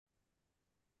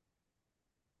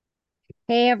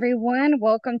Hey everyone,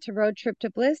 welcome to Road Trip to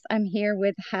Bliss. I'm here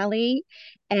with Hallie,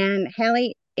 and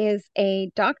Hallie is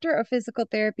a doctor of physical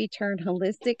therapy turned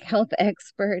holistic health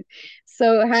expert.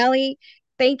 So, Hallie,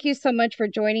 thank you so much for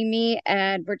joining me,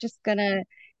 and we're just gonna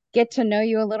get to know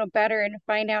you a little better and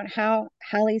find out how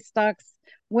Hallie Stocks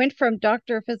went from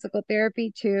doctor of physical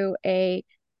therapy to a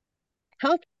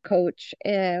health coach.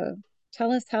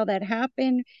 Tell us how that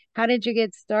happened. How did you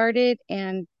get started,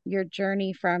 and your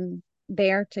journey from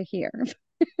there to here?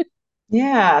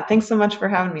 Yeah, thanks so much for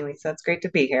having me, Lisa. It's great to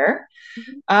be here.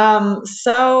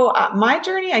 My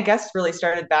journey, I guess, really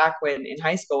started back when in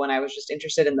high school when I was just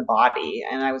interested in the body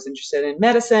and I was interested in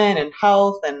medicine and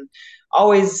health and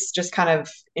always just kind of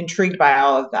intrigued by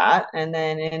all of that. And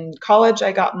then in college,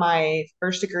 I got my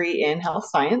first degree in health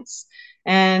science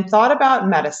and thought about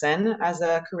medicine as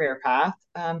a career path,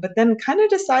 but then kind of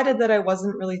decided that I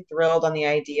wasn't really thrilled on the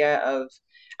idea of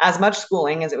as much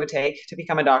schooling as it would take to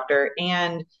become a doctor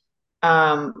and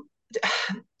um,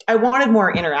 I wanted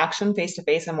more interaction face to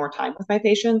face and more time with my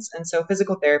patients. And so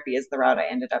physical therapy is the route I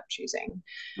ended up choosing.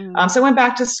 Mm. So I went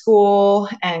back to school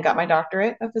and got my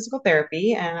doctorate of physical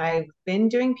therapy. And I've been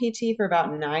doing PT for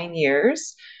about 9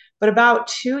 years. But about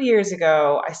 2 years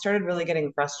ago, I started really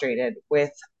getting frustrated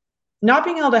with not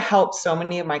being able to help so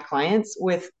many of my clients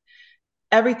with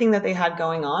everything that they had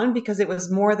going on because it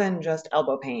was more than just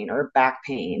elbow pain or back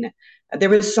pain. There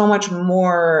was so much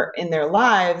more in their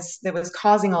lives that was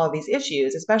causing all of these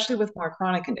issues, especially with more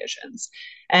chronic conditions.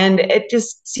 And it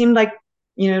just seemed like,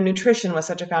 nutrition was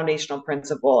such a foundational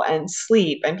principle and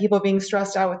sleep and people being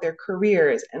stressed out with their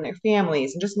careers and their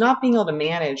families and just not being able to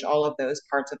manage all of those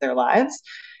parts of their lives.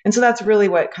 And so that's really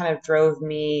what kind of drove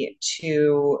me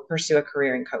to pursue a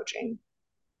career in coaching.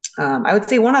 I would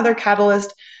say one other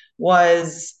catalyst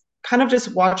was kind of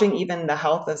just watching even the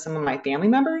health of some of my family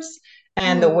members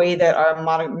and the Mm. way that our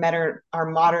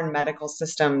modern medical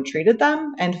system treated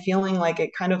them and feeling like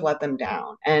it kind of let them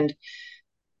down. And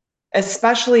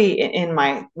especially in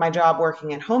my job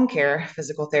working in home care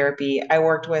physical therapy, I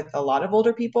worked with a lot of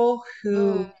older people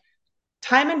who Mm.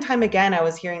 time and time again I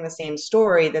was hearing the same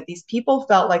story that these people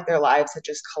felt like their lives had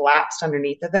just collapsed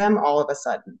underneath of them all of a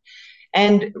sudden.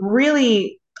 And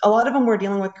really, a lot of them were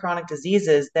dealing with chronic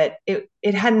diseases that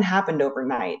it hadn't happened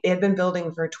overnight. They had been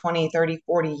building for 20, 30,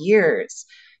 40 years.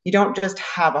 You don't just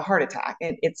have a heart attack.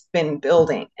 It's been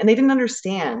building. And they didn't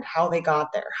understand how they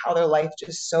got there, how their life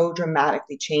just so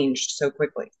dramatically changed so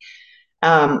quickly.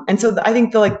 And so I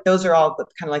think like those are all kind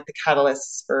of like the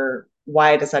catalysts for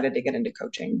why I decided to get into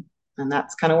coaching. And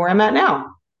that's kind of where I'm at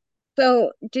now.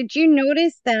 So, did you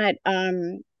notice that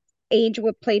age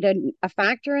would played a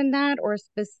factor in that, or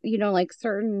like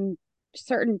certain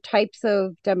types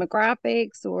of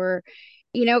demographics, or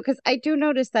because I do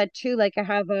notice that too. Like I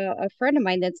have a friend of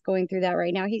mine that's going through that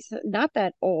right now. He's not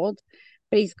that old,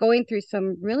 but he's going through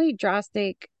some really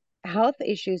drastic health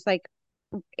issues. Like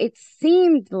it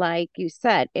seemed like you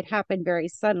said it happened very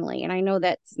suddenly, and I know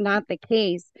that's not the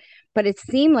case, but it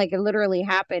seemed like it literally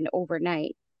happened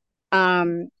overnight.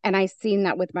 And I seen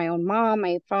that with my own mom,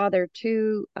 my father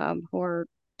too, who are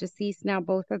deceased now,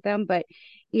 both of them. But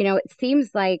it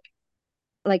seems like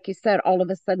you said, all of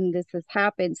a sudden this has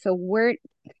happened. So where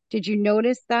did you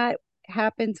notice that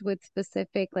happens with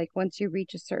specific, like once you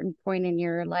reach a certain point in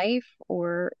your life,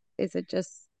 or is it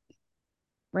just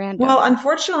Well, random?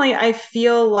 unfortunately, I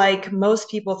feel like most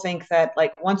people think that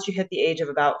like once you hit the age of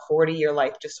about 40, your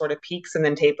life just sort of peaks and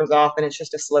then tapers off and it's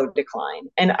just a slow decline.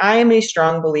 And I am a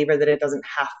strong believer that it doesn't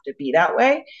have to be that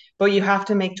way, but you have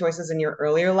to make choices in your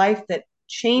earlier life that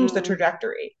change the Mm,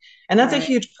 trajectory. And that's a right.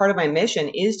 huge part of my mission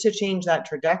is to change that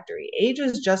trajectory. Age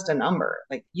is just a number.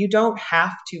 Like you don't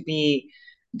have to be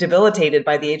debilitated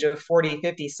by the age of 40,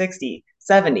 50, 60,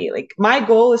 70. Like my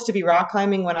goal is to be rock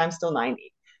climbing when I'm still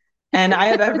 90. And I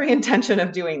have every intention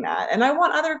of doing that. And I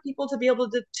want other people to be able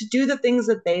to do the things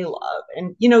that they love.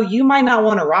 And, you might not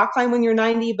want to rock climb when you're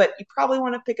 90, but you probably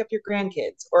want to pick up your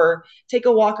grandkids or take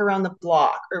a walk around the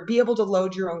block or be able to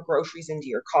load your own groceries into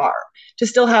your car to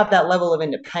still have that level of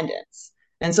independence.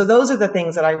 And so those are the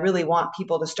things that I really want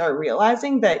people to start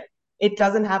realizing that it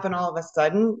doesn't happen all of a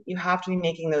sudden. You have to be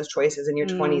making those choices in your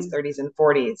 20s, Mm, 30s, and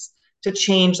 40s to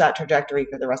change that trajectory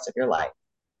for the rest of your life.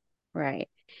 right.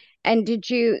 And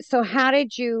so how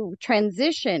did you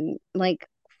transition like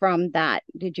from that?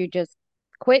 Did you just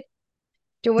quit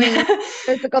doing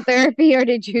physical therapy, or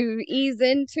did you ease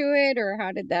into it, or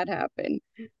how did that happen?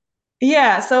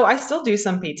 Yeah, so I still do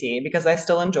some PT because I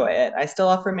still enjoy it. I still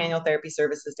offer manual therapy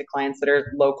services to clients that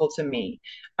are local to me.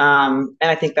 And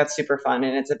I think that's super fun.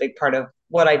 And it's a big part of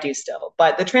what I do still.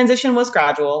 But the transition was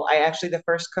gradual. I actually, the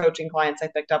first coaching clients I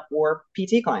picked up were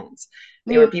PT clients.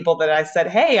 They were Mm. people that I said,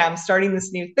 "Hey, I'm starting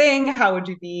this new thing. How would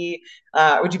you be?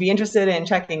 Would you be interested in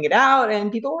checking it out?"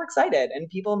 And people were excited, and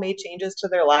people made changes to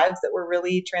their lives that were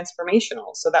really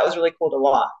transformational. So that was really cool to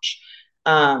watch.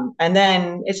 And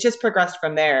then it's just progressed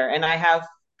from there. And I have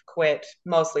quit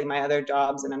mostly my other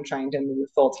jobs, and I'm trying to move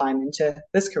full time into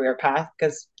this career path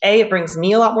because it brings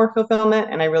me a lot more fulfillment,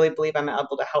 and I really believe I'm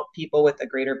able to help people with a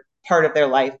greater part of their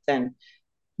life than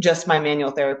just my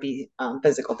manual therapy,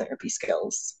 physical therapy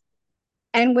skills.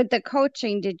 And with the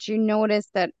coaching, did you notice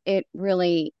that it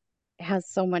really has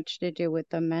so much to do with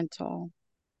the mental?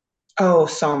 Oh,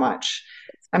 so much.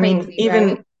 It's I mean, crazy,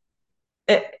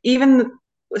 right? even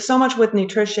so much with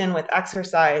nutrition, with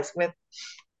exercise, with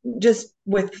just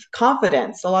with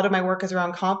confidence. A lot of my work is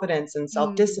around confidence and Mm.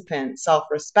 self-discipline,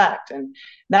 self-respect, and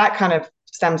that kind of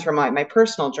stems from my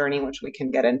personal journey, which we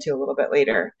can get into a little bit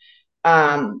later.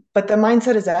 But the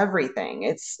mindset is everything.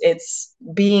 It's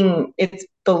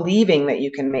believing that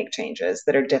you can make changes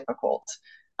that are difficult,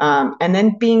 and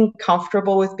then being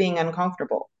comfortable with being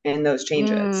uncomfortable in those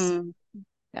changes. Mm.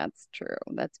 That's true.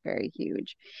 That's very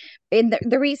huge. And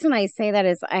the reason I say that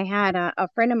is I had a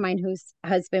friend of mine whose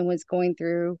husband was going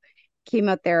through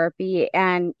chemotherapy,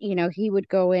 and he would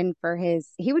go in for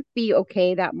he would be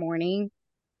okay that morning,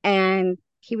 and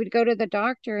he would go to the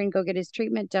doctor and go get his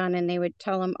treatment done, and they would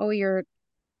tell him, oh, your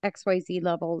XYZ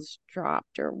levels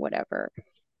dropped or whatever.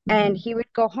 And Mm-hmm. he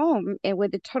would go home and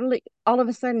with a totally, all of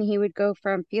a sudden, he would go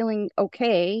from feeling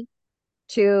okay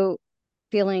to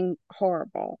feeling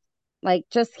horrible. Like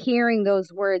just hearing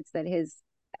those words that his,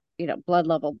 blood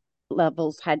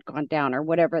levels had gone down or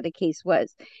whatever the case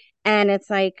was. And it's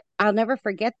like, I'll never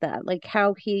forget that, like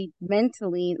how he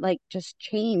mentally, like, just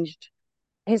changed.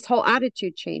 His whole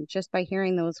attitude changed just by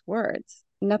hearing those words.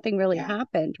 Nothing really Yeah.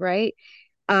 happened, right?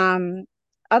 Um,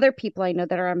 Other people I know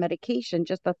that are on medication,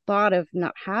 just the thought of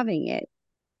not having it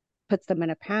puts them in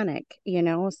a panic.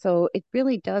 So it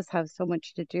really does have so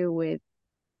much to do with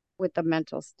the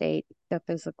mental state, the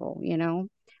physical. And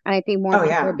I think more Oh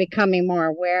people are yeah. becoming more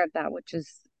aware of that, which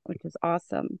is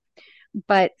awesome.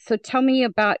 But so tell me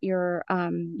about your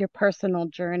personal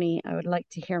journey. I would like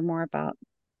to hear more about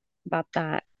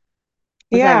that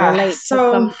as I Yeah. relate to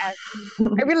So some as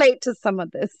I relate to some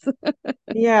of this.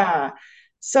 yeah.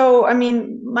 So, I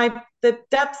mean, the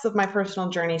depths of my personal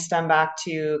journey stem back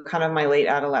to kind of my late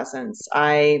adolescence.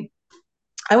 I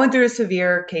went through a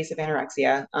severe case of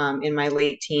anorexia in my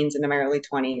late teens into my early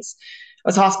 20s. I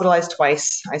was hospitalized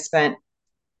twice. I spent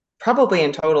probably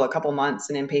in total a couple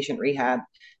months in inpatient rehab.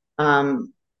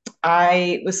 Um,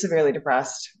 I was severely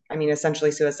depressed. I mean,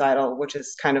 essentially suicidal, which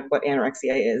is kind of what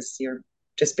anorexia is. You're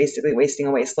just basically wasting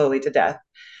away slowly to death.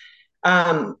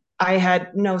 I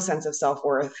had no sense of self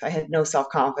worth. I had no self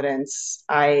confidence.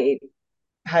 I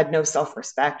had no self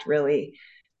respect, really.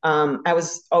 I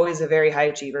was always a very high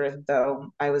achiever,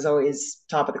 though. I was always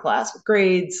top of the class with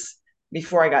grades.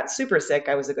 Before I got super sick,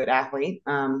 I was a good athlete.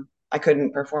 I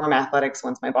couldn't perform athletics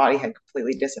once my body had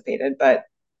completely dissipated. But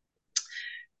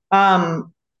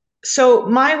um, so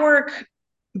my work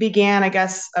began, I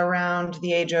guess, around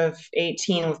the age of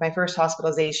 18 with my first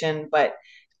hospitalization. But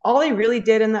all they really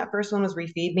did in that first one was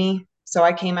refeed me. So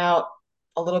I came out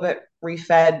a little bit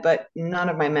refed, but none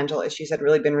of my mental issues had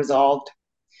really been resolved.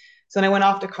 So then I went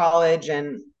off to college,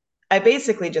 and I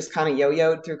basically just kind of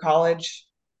yo-yoed through college.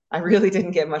 I really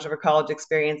didn't get much of a college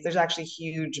experience. There's actually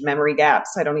huge memory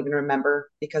gaps. I don't even remember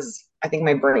because I think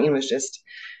my brain was just,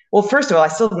 well, first of all, I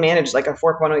still managed like a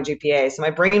 4.0 GPA. So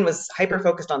my brain was hyper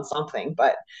focused on something,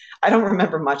 but I don't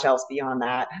remember much else beyond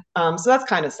that. So that's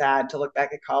kind of sad to look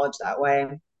back at college that way.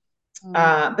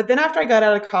 Mm. But then after I got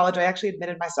out of college, I actually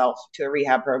admitted myself to a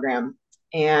rehab program.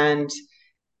 And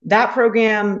that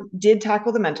program did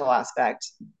tackle the mental aspect,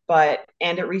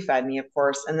 and it refed me, of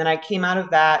course. And then I came out of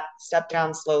that, stepped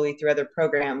down slowly through other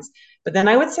programs. But then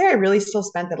I would say I really still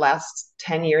spent the last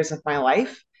 10 years of my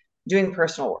life doing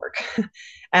personal work.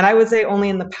 And I would say only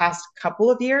in the past couple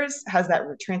of years has that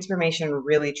transformation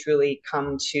really truly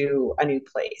come to a new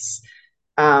place.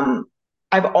 Um,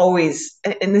 I've always,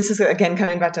 and this is again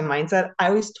coming back to mindset, I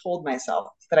always told myself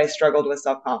that I struggled with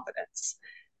self confidence.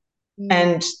 Mm.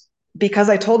 And because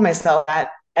I told myself that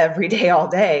every day, all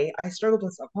day, I struggled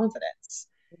with self confidence.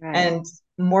 Right. And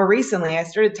more recently, I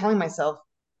started telling myself,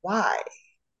 why?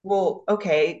 Well,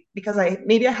 okay, because I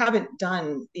haven't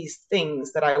done these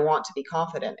things that I want to be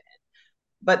confident in.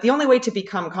 But the only way to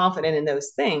become confident in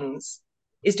those things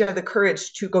is to have the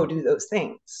courage to go do those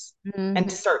things and Hmm.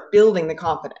 to start building the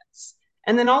confidence.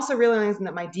 And then also realizing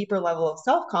that my deeper level of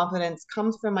self confidence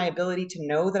comes from my ability to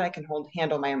know that I can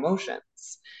handle my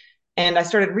emotions. And I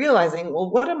started realizing, well,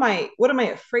 what am I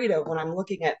afraid of when I'm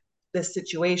looking at this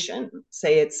situation?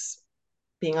 Say it's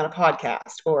being on a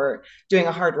podcast or doing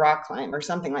a hard rock climb or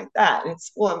something like that. And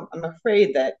it's, well, I'm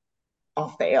afraid that I'll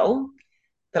fail,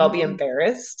 that I'll be Mhm.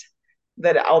 embarrassed,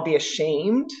 that I'll be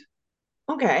ashamed.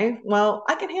 Okay, well,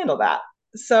 I can handle that.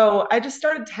 So I just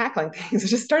started tackling things. I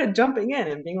just started jumping in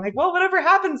and being like, well, whatever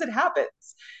happens, it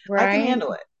happens. I can Right.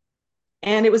 handle it.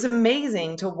 And it was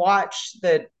amazing to watch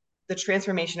the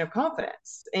transformation of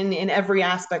confidence in every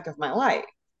aspect of my life.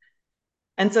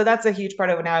 And so that's a huge part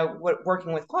of now what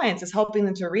working with clients is helping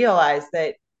them to realize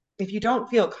that if you don't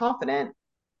feel confident,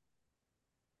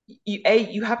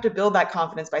 you have to build that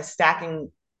confidence by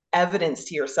stacking evidence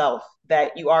to yourself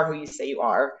that you are who you say you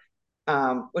are,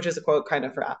 which is a quote kind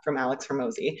of from Alex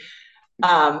Hormozy.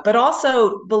 But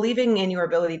also believing in your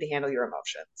ability to handle your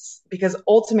emotions, because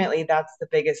ultimately that's the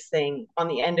biggest thing on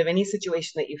the end of any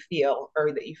situation that you feel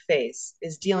or that you face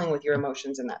is dealing with your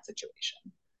emotions in that situation.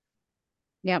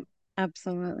 Yep,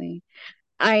 absolutely.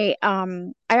 I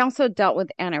also dealt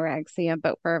with anorexia,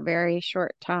 but for a very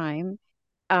short time.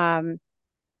 Um,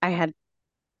 I had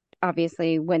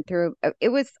obviously went through it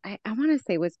was I want to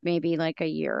say it was maybe like a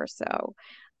year or so.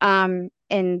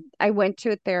 And I went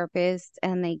to a therapist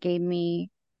and they gave me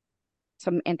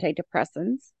some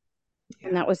antidepressants,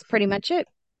 and Yeah. that was pretty much it.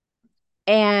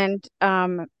 And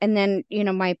then,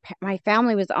 my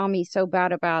family was on me so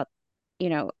bad about,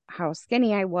 how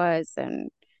skinny I was, and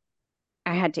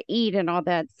I had to eat and all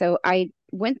that. So I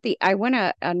went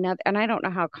another, and I don't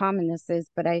know how common this is,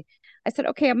 but I said,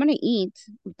 okay, I'm going to eat.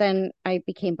 Then I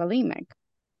became bulimic,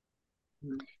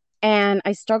 Mhm. and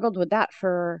I struggled with that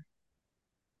for,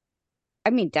 I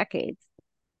mean, decades.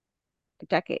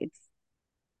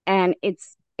 And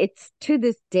it's to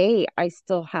this day, I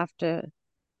still have to,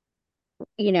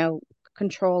 you know,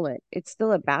 control it. It's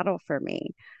still a battle for me.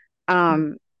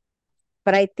 Um,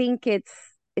 but I think it's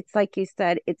like you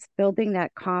said, it's building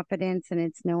that confidence, and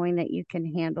it's knowing that you can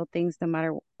handle things no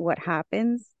matter what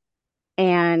happens.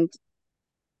 And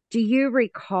do you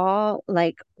recall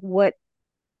like what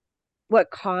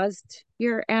caused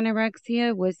your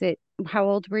anorexia? Was it, how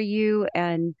old were you?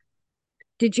 And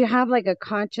did you have like a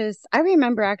conscious, I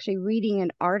remember actually reading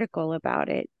an article about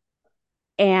it,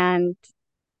 and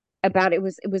about it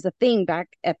was a thing back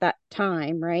at that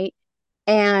time, right?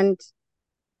 And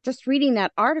just reading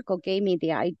that article gave me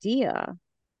the idea,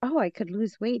 oh, I could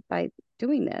lose weight by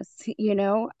doing this,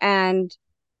 and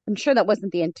I'm sure that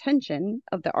wasn't the intention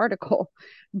of the article,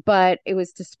 but it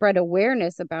was to spread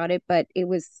awareness about it. But it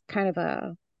was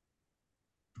a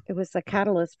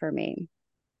catalyst for me.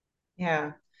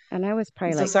 Yeah. And I was I'm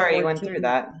probably so like sorry you went through 14.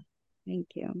 that. Thank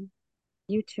you.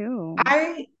 You too.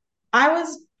 I I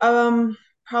was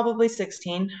probably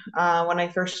 16 when I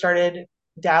first started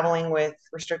dabbling with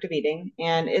restrictive eating,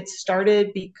 and it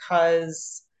started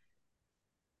because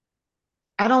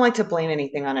I don't like to blame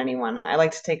anything on anyone. I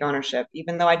like to take ownership,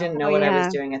 even though I didn't Oh know what I was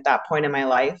yeah. doing at that point in my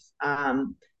life.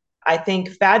 I think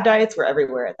fad diets were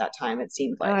everywhere at that time, it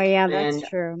seemed Oh like. yeah, that's And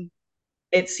true.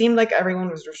 it seemed like everyone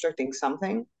was restricting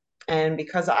something. And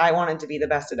because I wanted to be the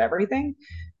best at everything,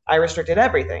 I restricted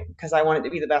everything because I wanted to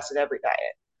be the best at every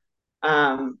diet.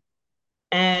 Um,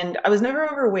 and I was never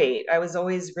overweight. I was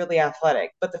always really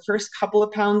athletic. But the first couple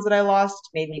of pounds that I lost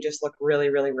made me just look really,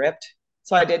 really ripped.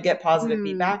 So I did get positive Hmm.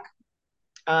 feedback.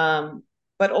 Um,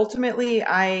 but ultimately,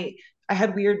 I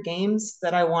had weird games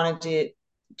that I wanted to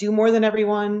do more than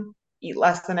everyone, eat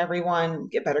less than everyone,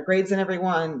 get better grades than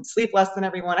everyone, sleep less than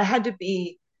everyone. I had to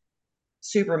be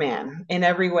Superman in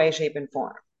every way, shape, and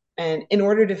form. And in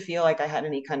order to feel like I had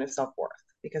any kind of self worth,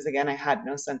 because again, I had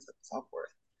no sense of self worth.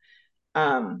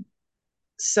 Um,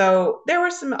 so there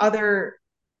were some other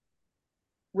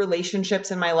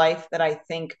relationships in my life that I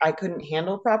think I couldn't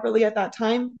handle properly at that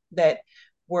time that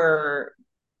were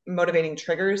motivating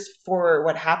triggers for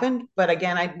what happened. But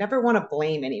again, I never want to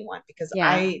blame anyone because Yeah.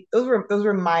 I those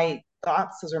were my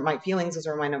thoughts, those are my feelings, those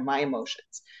are my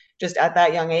emotions. Just at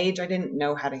that young age, I didn't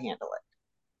know how to handle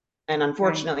it. And Right.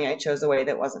 unfortunately, I chose a way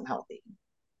that wasn't healthy.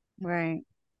 Right.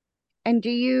 And do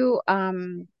you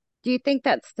think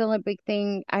that's still a big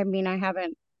thing? I mean, I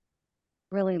haven't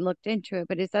really looked into it,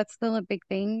 but is that still a big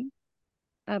thing?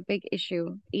 A big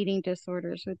issue, eating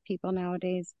disorders with people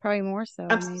nowadays? Probably more so,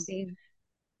 maybe.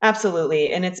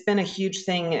 Absolutely. And it's been a huge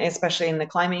thing, especially in the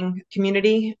climbing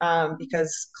community,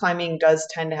 because climbing does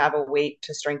tend to have a weight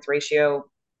to strength ratio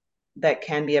that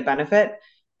can be a benefit.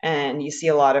 And you see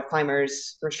a lot of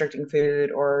climbers restricting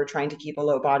food or trying to keep a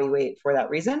low body weight for that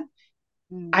reason.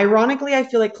 Mm. Ironically, I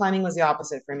feel like climbing was the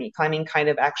opposite for me. Climbing kind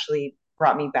of actually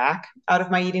brought me back out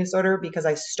of my eating disorder because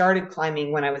I started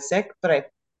climbing when I was sick, but I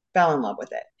fell in love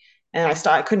with it. And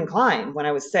I couldn't climb when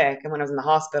I was sick and when I was in the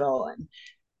hospital, and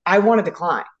I wanted to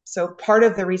climb. So part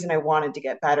of the reason I wanted to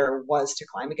get better was to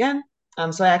climb again.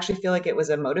 So I actually feel like it was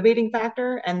a motivating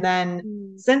factor. And then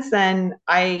Mm. since then,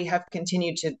 I have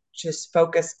continued to just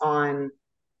focus on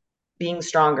being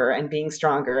stronger and being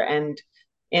stronger. And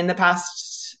in the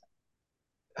past,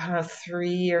 I don't know,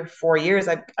 3 or 4 years,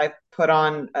 I've put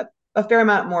on a fair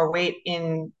amount more weight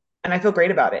in, and I feel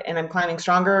great about it. And I'm climbing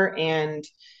stronger and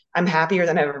I'm happier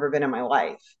than I've ever been in my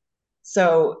life.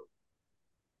 So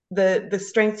the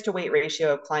strength to weight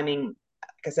ratio of climbing,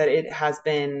 like I said, it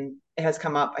has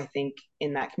come up, I think,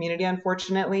 in that community,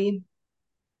 unfortunately.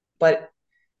 But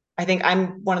I think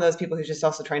I'm one of those people who's just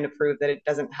also trying to prove that it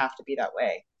doesn't have to be that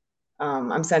way.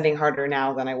 I'm sending harder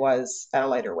now than I was at a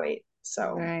lighter weight.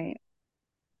 So Right.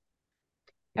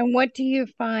 And what do you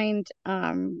find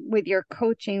with your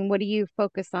coaching? What do you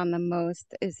focus on the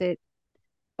most? Is it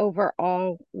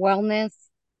overall wellness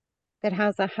that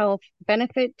has a health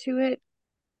benefit to it?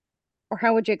 Or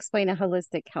how would you explain a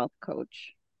holistic health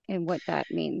coach and what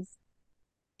that means?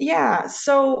 yeah,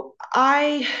 so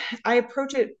I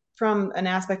approach it from an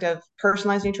aspect of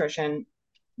personalized nutrition,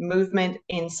 movement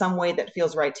in some way that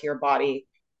feels right to your body,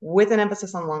 with an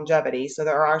emphasis on longevity. So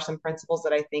there are some principles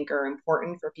that I think are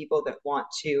important for people that want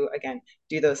to, again,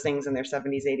 do those things in their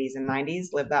 70s, 80s, and 90s,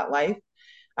 live that life.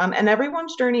 And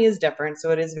everyone's journey is different, so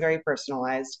it is very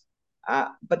personalized.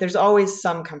 But there's always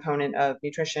some component of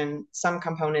nutrition, some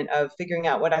component of figuring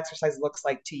out what exercise looks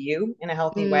like to you in a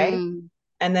healthy way, Mm,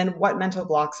 and then what mental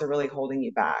blocks are really holding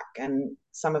you back. And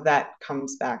some of that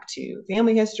comes back to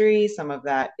family history, some of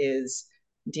that is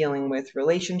dealing with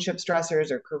relationship stressors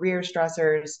or career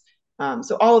stressors.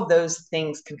 So all of those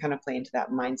things can kind of play into that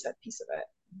mindset piece of it.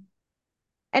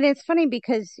 and it's funny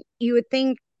because you would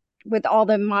think with all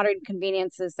the modern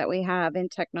conveniences that we have in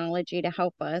technology to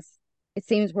help us, it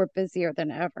seems we're busier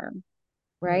than ever,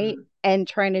 right? Mm. And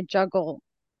trying to juggle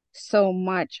so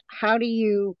much. How do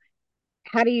you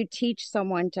teach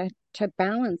someone to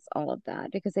balance all of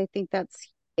that? Because I think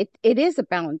it is a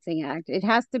balancing act. It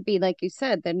has to be, like you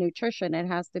said, the nutrition, it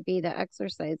has to be the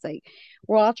exercise. Like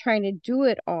we're all trying to do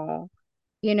it all.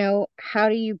 How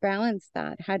do you balance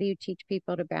that? How do you teach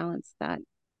people to balance that?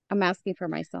 I'm asking for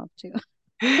myself too.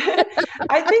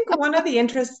 I think one of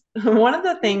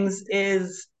the things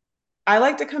is I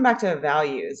like to come back to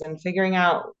values and figuring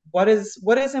out what is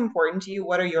important to you,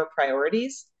 what are your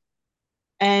priorities,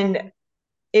 and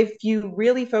if you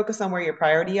really focus on where your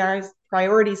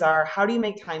priorities are, how do you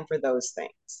make time for those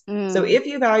things? So Mm, if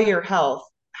you value your health,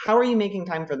 how are you making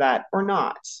time for that or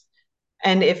not?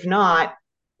 And if not,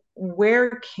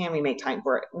 where can we make time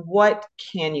for it? What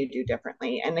can you do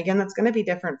differently? And again, that's going to be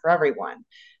different for everyone.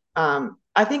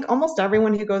 I think almost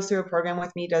everyone who goes through a program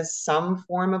with me does some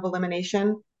form of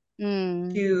elimination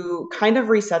mm, to kind of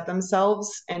reset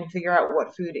themselves and figure out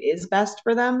what food is best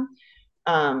for them.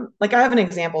 Like I have an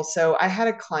example. So I had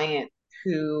a client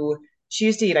who she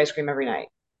used to eat ice cream every night.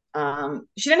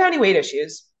 She didn't have any weight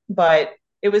issues, but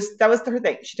that was her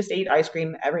thing. She just ate ice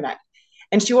cream every night.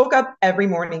 And she woke up every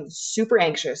morning super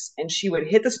anxious and she would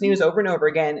hit the snooze over and over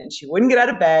again and she wouldn't get out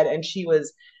of bed and she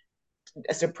was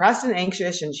depressed and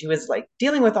anxious and she was like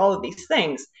dealing with all of these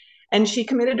things. And she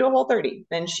committed to a Whole30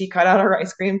 and she cut out her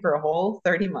ice cream for a whole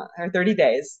 30 months or 30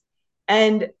 days.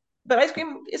 And but ice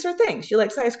cream is her thing. She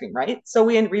likes ice cream, right? So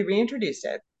we reintroduced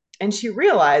it and she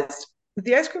realized that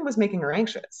the ice cream was making her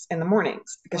anxious in the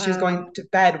mornings because she was going wow. to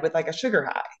bed with like a sugar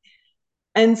high.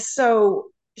 And so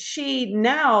she's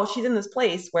in this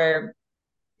place where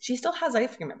she still has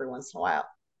ice cream every once in a while,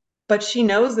 but she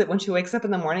knows that when she wakes up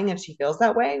in the morning and she feels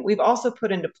that way, we've also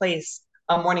put into place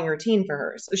a morning routine for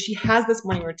her. So she has this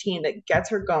morning routine that gets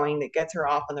her going, that gets her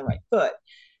off on the right foot.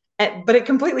 But it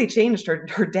completely changed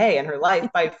her day and her life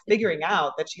by figuring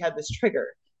out that she had this trigger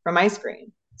from ice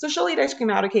cream. So she'll eat ice cream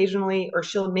out occasionally, or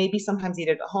she'll maybe sometimes eat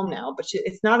it at home now, but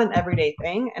it's not an everyday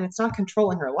thing and it's not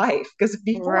controlling her life because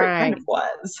before it kind Right. of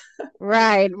was.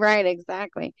 Right,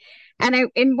 exactly. And I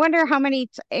wonder how many,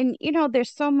 and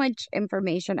there's so much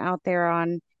information out there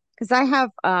on, because I have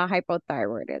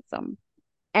hypothyroidism.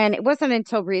 And it wasn't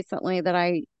until recently that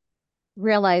I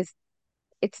realized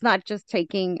it's not just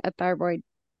taking a thyroid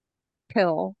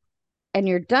pill and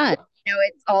you're done.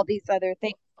 It's all these other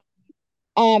things.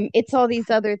 It's all these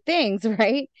other things,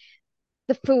 right?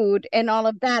 The food and all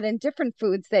of that, and different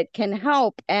foods that can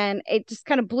help. And it just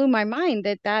kind of blew my mind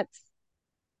that that's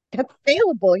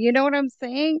available. You know what I'm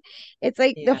saying? It's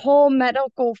like the Yeah. whole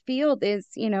medical field is,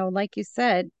 like you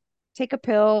said, take a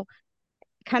pill,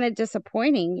 kind of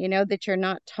disappointing, that you're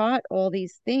not taught all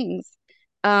these things.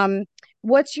 Um,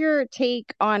 what's your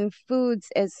take on foods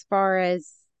as far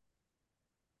as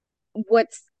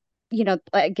what's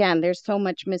again, there's so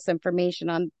much misinformation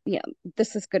on,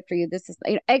 this is good for you. This is,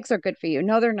 eggs are good for you.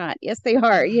 No, they're not. Yes, they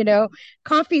are.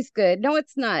 Coffee's good. No,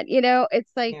 it's not.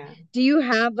 It's like, Yeah. do you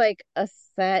have like a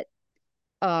set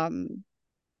um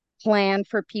plan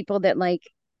for people that like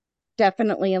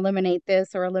definitely eliminate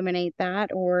this or eliminate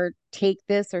that or take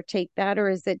this or take that? Or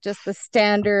is it just the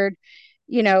standard,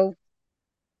 you know,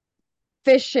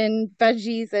 fish and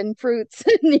veggies and fruits?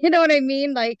 You know what I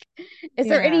mean? Like, is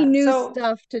there any Yeah. new So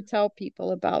stuff to tell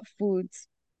people about foods?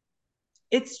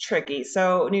 it's tricky.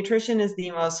 So nutrition is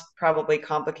the most probably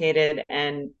complicated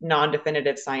and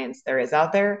non-definitive science there is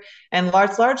out there, and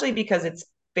largely because it's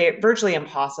virtually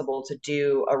impossible to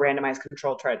do a randomized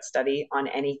control trial study on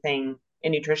anything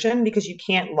in nutrition because you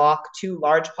can't lock two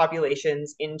large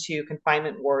populations into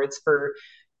confinement wards for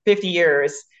 50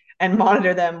 years and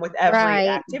monitor them with every Right,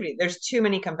 activity. There's too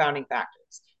many confounding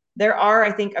factors. There are,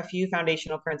 I think, a few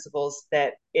foundational principles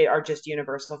that are just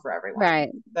universal for everyone.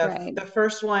 right, The, right. the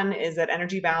first one is that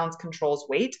energy balance controls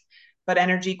weight, but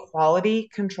energy quality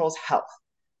controls health.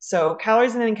 So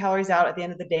calories in and calories out at the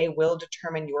end of the day will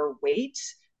determine your weight,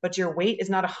 but your weight is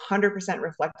not 100%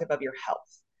 reflective of your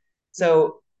health. Mm.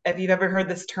 So if you've ever heard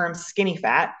this term skinny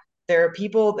fat, there are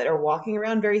people that are walking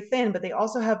around very thin, but they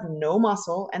also have no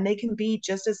muscle and they can be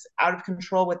just as out of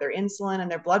control with their insulin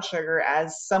and their blood sugar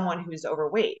as someone who's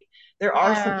overweight. There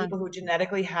are some Yeah, people who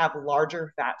genetically have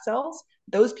larger fat cells.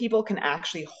 Those people can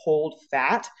actually hold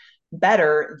fat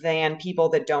better than people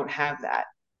that don't have that.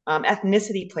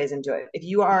 Ethnicity plays into it. If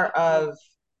you are mm,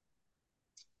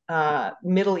 of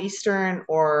Middle Eastern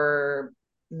or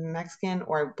Mexican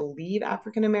or I believe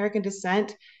African American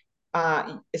descent,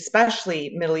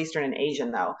 especially Middle Eastern and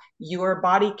Asian, though, your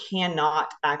body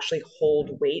cannot actually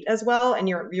hold weight as well, and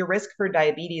your risk for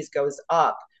diabetes goes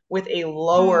up with a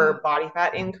mm, lower body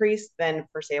fat increase than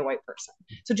for say a white person.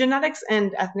 So genetics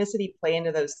and ethnicity play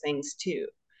into those things too.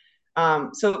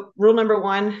 So rule number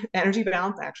one, energy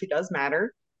balance actually does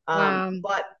matter, wow.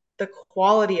 but the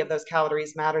quality of those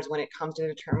calories matters when it comes to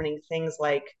determining things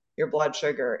like your blood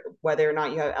sugar, whether or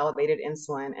not you have elevated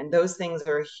insulin, and those things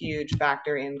are a huge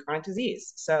factor in chronic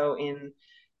disease. So in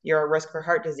your risk for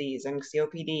heart disease and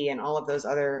COPD and all of those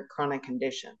other chronic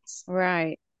conditions.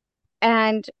 Right.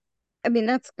 And I mean,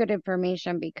 that's good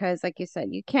information because, like you said,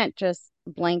 you can't just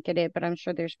blanket it, but I'm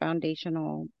sure there's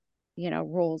foundational,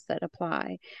 rules that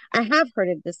apply. I have heard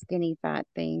of the skinny fat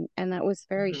thing, and that was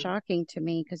very Mm-hmm. shocking to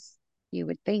me because you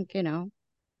would think.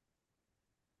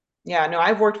 Yeah, no,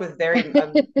 I've worked with very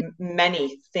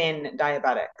many thin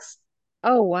diabetics.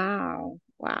 Oh, wow.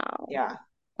 Wow. Yeah,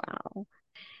 Wow.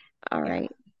 All yeah.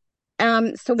 right.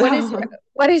 So what is your So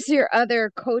what is your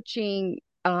other coaching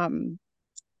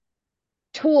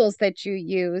tools that you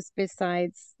use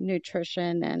besides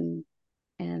nutrition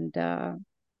and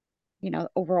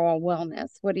overall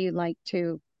wellness? What do you like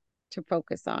to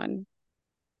focus on?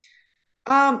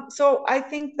 So I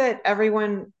think that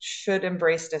everyone should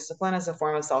embrace discipline as a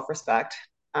form of self-respect.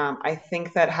 I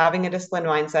think that having a disciplined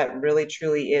mindset really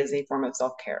truly is a form of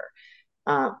self-care.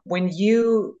 When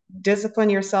you discipline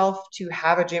yourself to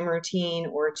have a gym routine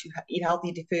or to eat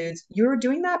healthy foods, you're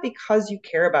doing that because you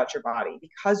care about your body,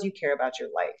 because you care about your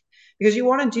life, because you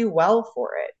want to do well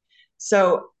for it.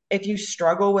 So if you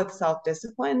struggle with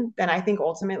self-discipline, then I think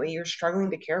ultimately you're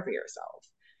struggling to care for yourself.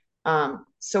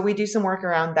 So we do some work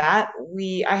around that.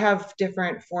 I have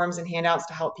different forms and handouts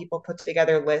to help people put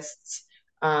together lists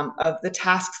of the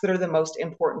tasks that are the most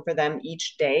important for them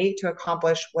each day to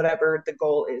accomplish whatever the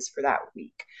goal is for that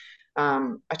week.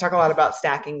 I talk a lot about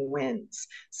stacking wins.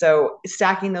 So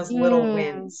stacking those little Mm,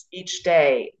 wins each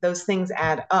day, those things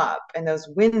add up, and those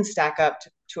wins stack up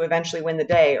to eventually win the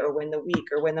day, or win the week,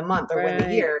 or win the month, or win the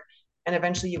right. year, and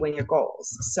eventually you win your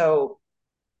goals. So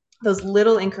those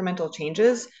little incremental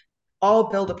changes all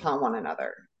build upon one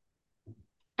another.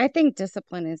 I think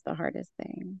discipline is the hardest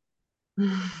thing,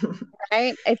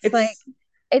 right? It's like It's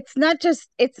it's not just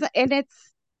it's and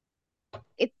it's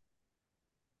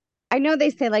I know they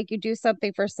say like you do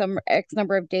something for some X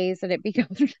number of days and it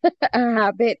becomes a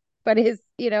habit, but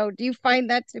do you find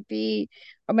that to be,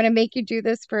 I'm going to make you do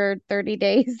this for 30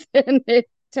 days and it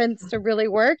tends to really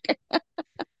work?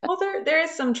 well, there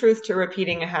is some truth to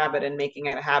repeating a habit and making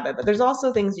it a habit, but there's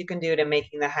also things you can do to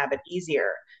making the habit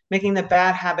easier, making the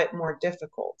bad habit more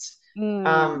difficult, Mm,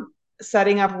 um,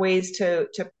 setting up ways to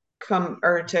come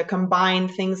or to combine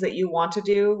things that you want to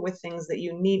do with things that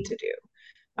you need to do.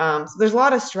 So there's a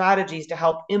lot of strategies to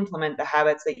help implement the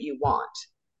habits that you want.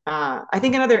 I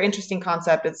think another interesting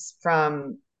concept is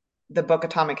from the book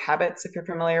Atomic Habits, if you're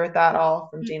familiar with that all,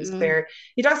 from James mm-mm. Clear.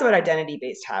 He talks about identity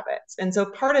based habits. And so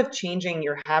part of changing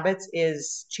your habits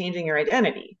is changing your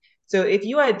identity. So if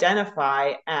you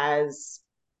identify as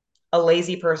a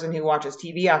lazy person who watches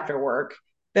TV after work,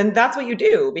 then that's what you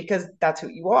do because that's who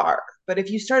you are. But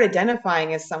if you start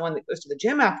identifying as someone that goes to the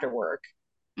gym after work,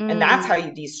 and that's how Mm,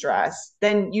 you de-stress,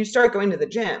 then you start going to the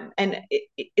gym. And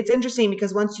it's interesting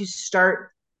because once you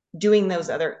start doing those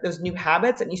new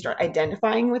habits and you start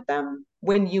identifying with them,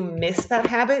 when you miss that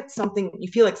habit, something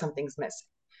you feel like something's missing.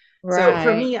 So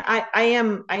for right. me, I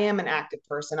am an active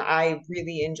person. I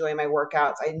really enjoy my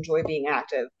workouts. I enjoy being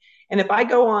active. And if I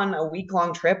go on a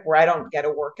week-long trip where I don't get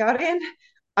a workout in,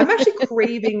 I'm actually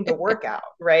craving the workout,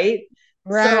 right?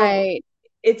 So Right.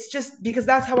 it's just because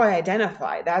that's how I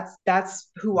identify.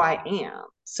 That's who I am.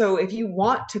 So if you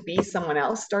want to be someone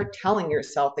else, start telling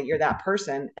yourself that you're that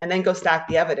person and then go stack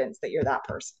the evidence that you're that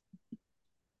person.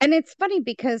 And it's funny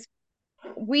because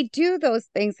we do those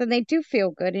things and they do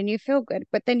feel good and you feel good,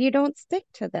 but then you don't stick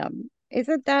to them.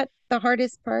 Isn't that the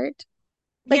hardest part?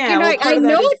 Like, Yeah, well, I part of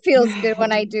know that is it feels good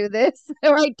when I do this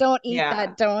or I don't eat yeah.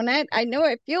 that donut. I know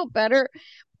I feel better,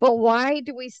 but why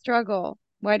do we struggle?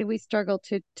 Why do we struggle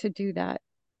to do that?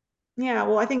 Yeah,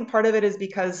 well, I think part of it is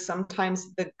because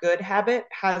sometimes the good habit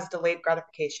has delayed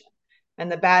gratification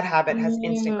and the bad habit has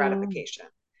instant Mm. gratification.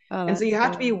 Oh, And so that's you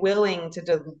have to be true. willing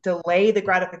to delay the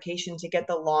gratification to get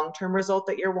the long-term result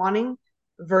that you're wanting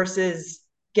versus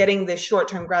getting the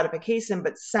short-term gratification,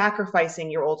 but sacrificing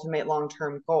your ultimate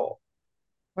long-term goal.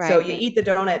 So Right. you eat the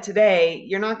donut today,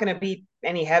 you're not going to be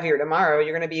any heavier tomorrow.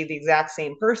 You're going to be the exact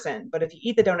same person. But if you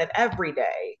eat the donut every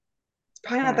day, it's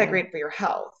probably not that Right. great for your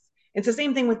health. It's the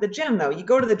same thing with the gym, though. You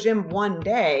go to the gym one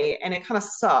day and it kind of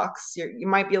sucks. You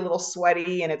might be a little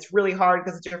sweaty and it's really hard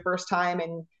because it's your first time.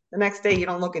 And the next day you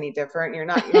don't look any different. You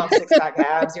don't have six pack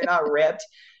abs. You're not ripped.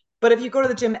 But if you go to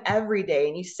the gym every day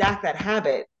and you stack that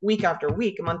habit week after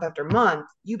week, month after month,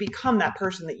 you become that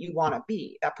person that you want to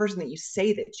be, that person that you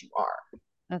say that you are.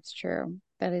 That's true.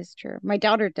 That is true. My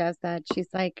daughter does that. She's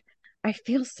like, I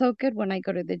feel so good when I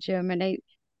go to the gym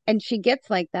and she gets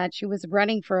like that. She was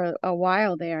running for a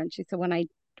while there and she said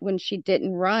when she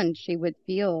didn't run, she would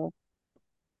feel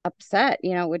upset,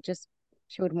 would just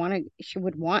she would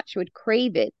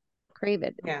crave it.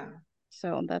 Yeah.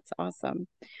 So that's awesome.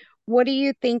 What do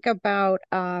you think about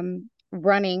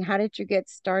running? How did you get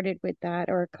started with that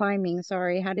or climbing?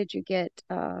 Sorry, how did you get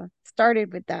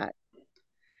started with that?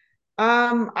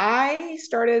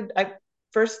 I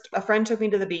first, a friend took me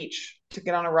to the beach to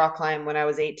get on a rock climb when I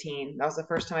was 18. That was the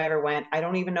first time I ever went. I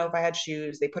don't even know if I had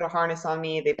shoes. They put a harness on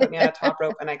me, they put me on a top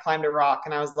rope, and I climbed a rock,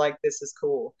 and I was like, this is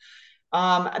cool.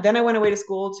 Then I went away to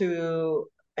school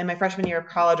in my freshman year of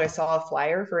college, I saw a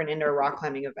flyer for an indoor rock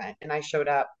climbing event, and I showed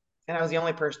up, and I was the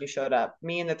only person who showed up,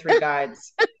 me and the three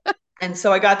guides. And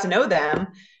so I got to know them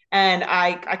and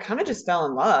I kind of just fell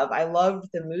in love. I loved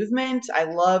the movement. I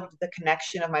loved the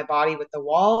connection of my body with the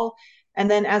wall. And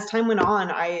then as time went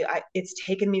on, it's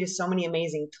taken me to so many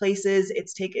amazing places.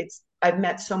 I've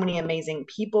met so many amazing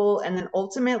people. And then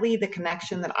ultimately the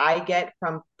connection that I get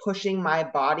from pushing my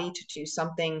body to do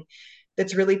something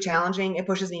that's really challenging, it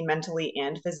pushes me mentally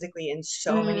and physically in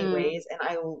so many Mm, ways. And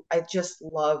I just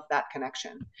love that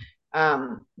connection.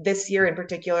 This year in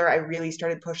particular, I really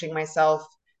started pushing myself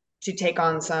to take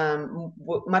on some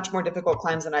much more difficult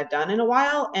climbs than I've done in a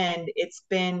while. And it's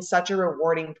been such a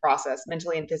rewarding process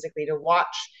mentally and physically to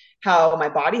watch how my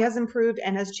body has improved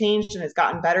and has changed and has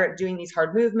gotten better at doing these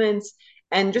hard movements.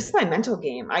 And just my mental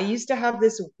game. I used to have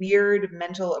this weird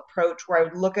mental approach where I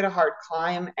would look at a hard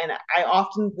climb and I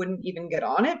often wouldn't even get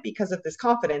on it because of this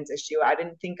confidence issue. I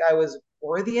didn't think I was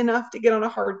worthy enough to get on a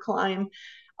hard climb.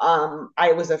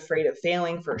 I was afraid of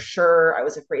failing for sure. I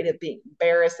was afraid of being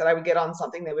embarrassed that I would get on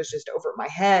something that was just over my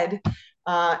head.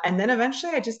 And then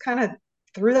eventually I just kind of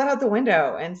threw that out the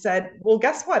window and said, well,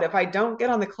 guess what? If I don't get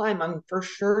on the climb, I'm for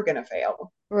sure going to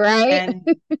fail. right. And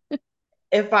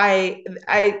if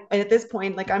at this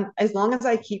point, like as long as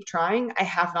I keep trying, I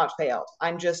have not failed.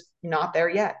 I'm just not there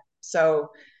yet.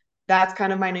 So that's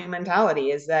kind of my new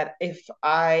mentality is that if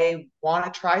I want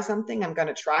to try something, I'm going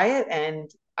to try it and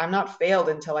I'm not failed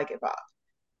until I give up.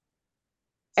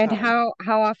 And So how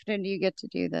often do you get to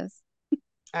do this?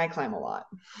 I climb a lot.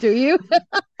 Do you?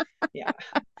 Yeah.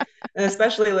 And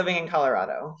especially living in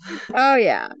Colorado. Oh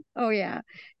yeah. Oh yeah.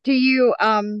 Do you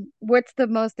what's the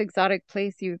most exotic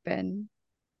place you've been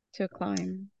to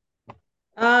climb?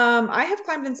 I have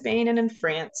climbed in Spain and in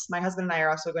France. My husband and I are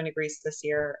also going to Greece this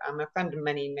year. I've climbed in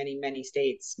many, many, many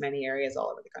states, many areas all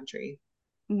over the country.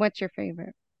 What's your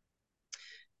favorite?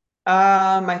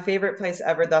 My favorite place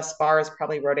ever thus far is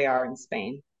probably Rodear in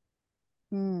Spain.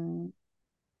 Hmm.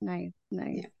 Nice,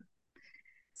 nice. Yeah.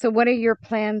 So what are your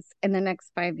plans in the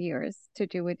next 5 years to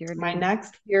do with My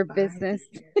next your 5 business?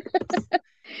 years.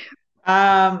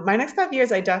 My next 5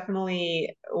 years, I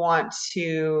definitely want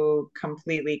to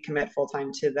completely commit full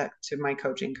time to my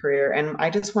coaching career, and I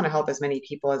just want to help as many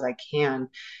people as I can.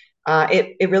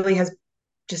 It really has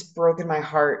just broken my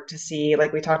heart to see,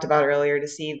 like we talked about earlier, to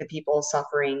see the people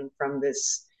suffering from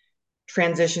this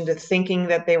transition to thinking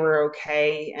that they were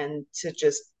okay and to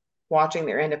just watching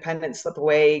their independence slip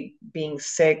away, being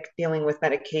sick, dealing with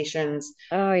medications,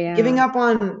 Oh giving yeah. up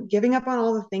on giving up on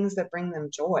all the things that bring them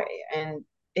joy. And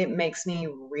it makes me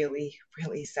really,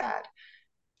 really sad.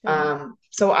 Yeah.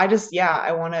 So I just, yeah,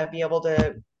 I want to be able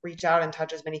to reach out and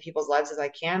touch as many people's lives as I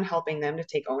can, helping them to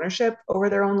take ownership over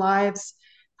their own lives,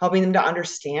 helping them to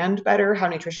understand better how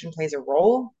nutrition plays a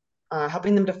role,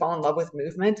 helping them to fall in love with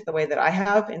movement the way that I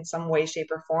have in some way,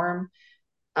 shape, or form,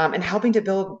 and helping to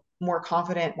build more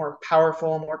confident, more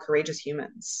powerful, more courageous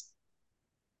humans.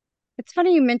 It's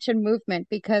funny you mentioned movement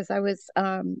because I was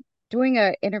doing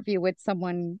an interview with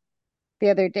someone the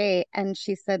other day, and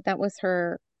she said that was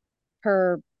her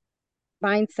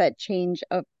mindset change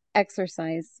of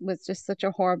exercise was just such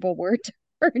a horrible word to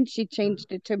her, and she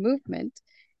changed it to movement.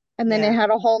 And then it Yeah. had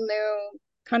a whole new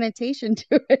connotation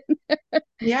to it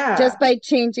just Yeah. by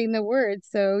changing the word.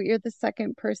 So you're the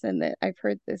second person that I've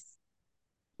heard this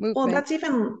Well, movement.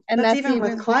 And that's that's even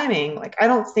with even climbing. Like I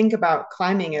don't think about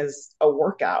climbing as a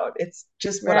workout. It's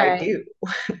just what I right, do.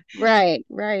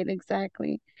 right,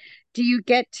 exactly. Do you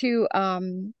get to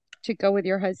go with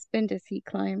your husband? Does he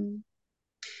climb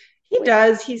He with?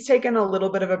 does. He's taken a little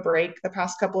bit of a break the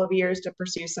past couple of years to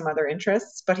pursue some other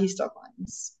interests, but he still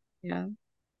climbs. Yeah.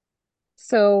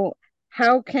 So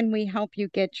how can we help you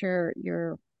get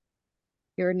your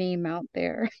name out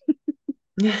there?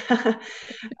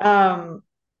 um,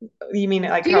 you mean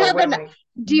like Do you how have what an am I?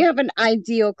 do you have an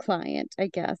ideal client, I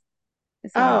guess,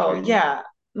 is what I'm Oh, trying to. yeah.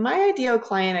 My ideal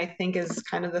client, I think, is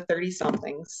kind of the 30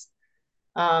 somethings.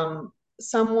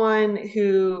 Someone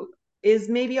who is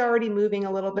maybe already moving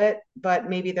a little bit, but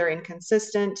maybe they're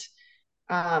inconsistent.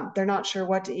 They're not sure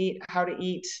what to eat, how to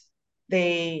eat.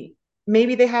 They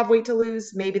maybe they have weight to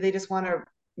lose. Maybe they just want to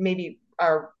maybe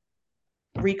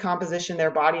recomposition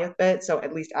their body a bit. So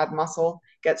at least add muscle,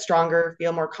 get stronger,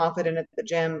 feel more confident at the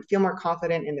gym, feel more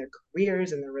confident in their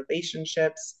careers and their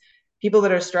relationships. People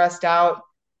that are stressed out,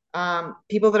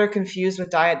 people that are confused with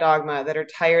diet dogma, that are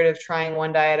tired of trying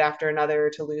one diet after another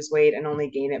to lose weight and only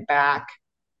gain it back.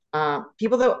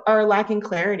 People that are lacking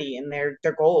clarity in their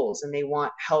goals and they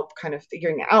want help kind of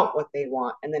figuring out what they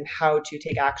want and then how to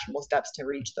take actionable steps to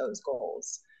reach those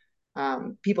goals.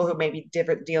 People who may be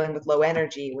different, dealing with low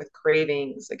energy, with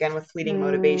cravings, again with fleeting Mm,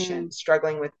 motivation,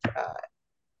 struggling with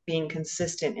being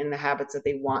consistent in the habits that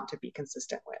they want to be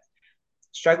consistent with,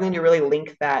 struggling to really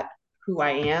link that who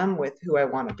I am with who I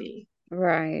want to be.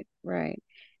 right.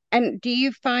 And do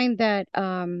you find that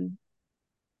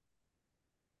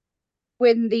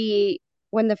when the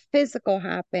physical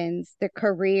happens, the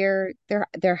career,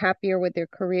 they're happier with their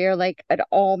career, like it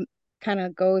all kind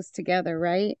of goes together,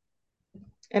 right?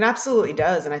 It absolutely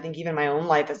does. And I think even my own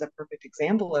life is a perfect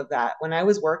example of that. When I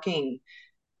was working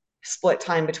split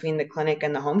time between the clinic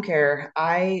and the home care,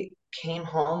 I came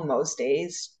home most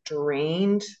days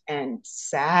drained and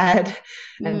sad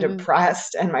and Mm,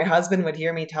 depressed. And my husband would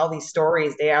hear me tell these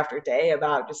stories day after day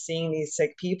about just seeing these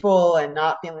sick people and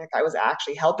not feeling like I was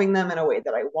actually helping them in a way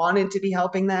that I wanted to be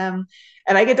helping them.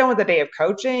 And I get done with a day of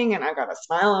coaching and I've got a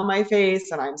smile on my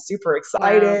face and I'm super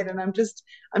wow. excited and I'm just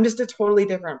a totally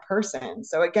different person.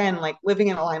 So again, like living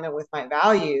in alignment with my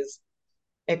values,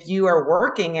 if you are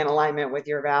working in alignment with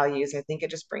your values, I think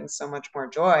it just brings so much more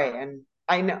joy. And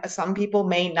I know some people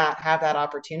may not have that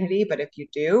opportunity, but if you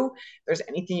do, if there's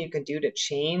anything you can do to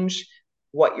change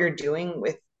what you're doing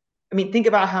with, I mean, think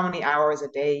about how many hours a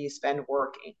day you spend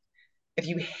working. If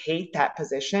you hate that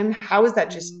position, how is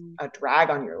that just Mm, a drag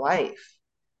on your life?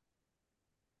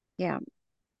 yeah.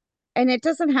 And it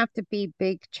doesn't have to be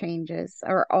big changes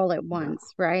or all at No,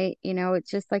 once, right?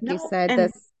 It's just like you no. said, the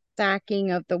And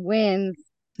stacking of the wins,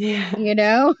 yeah,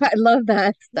 I love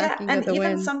that yeah, stacking of and the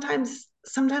even wins. sometimes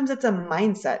it's a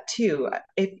mindset too.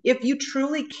 If you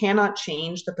truly cannot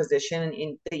change the position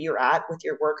in that you're at with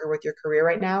your work or with your career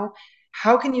right now,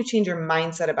 how can you change your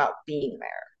mindset about being there?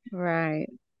 Right.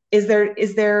 Is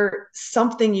there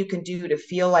something you can do to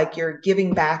feel like you're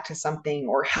giving back to something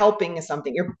or helping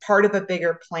something? You're part of a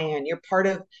bigger plan. You're part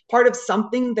of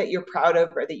something that you're proud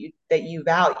of or that you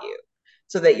value,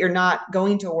 so that you're not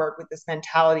going to work with this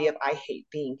mentality of I hate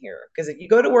being here. Because if you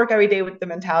go to work every day with the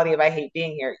mentality of I hate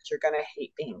being here, you're gonna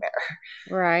hate being there.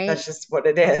 Right. That's just what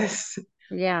it is.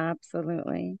 Yeah,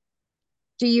 absolutely.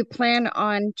 Do you plan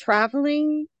on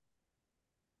traveling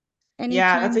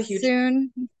Yeah, that's anytime a huge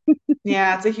soon?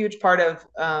 yeah, it's a huge part of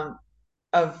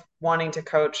of wanting to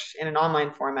coach in an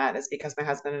online format is because my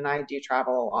husband and I do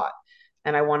travel a lot,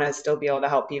 and I want to still be able to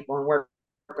help people and work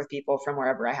with people from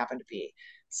wherever I happen to be.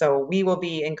 So we will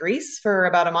be in Greece for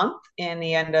about a month in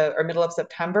the end of or middle of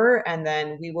September, and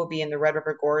then we will be in the Red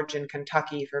River Gorge in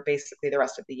Kentucky for basically the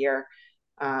rest of the year.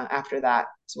 After that,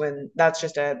 so when that's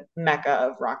just a mecca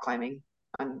of rock climbing.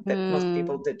 That most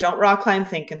people Mm. that don't rock climb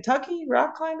think Kentucky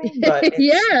rock climbing, but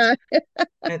Yeah.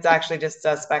 it's actually just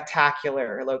a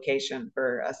spectacular location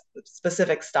for a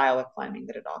specific style of climbing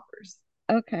that it offers.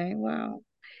 Okay, wow.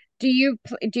 Do you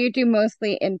do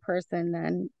mostly in person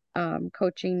then,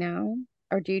 coaching now,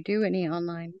 or do you do any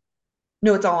online?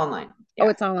 No, it's all online. Oh, Yeah,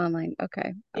 it's all online.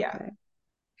 Okay, yeah, okay.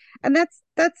 And that's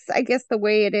I guess the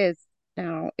way it is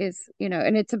now is,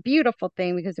 and it's a beautiful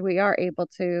thing because we are able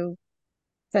to,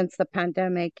 since the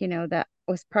pandemic, that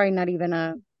was probably not even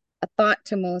a thought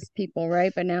to most people,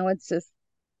 right? But now it's just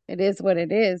it is what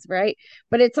it is, right?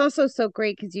 But it's also so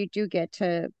great because you do get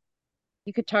to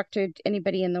you could talk to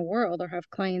anybody in the world or have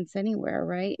clients anywhere,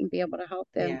 right? And be able to help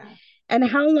them. yeah. And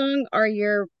how long are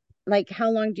your like how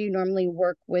long do you normally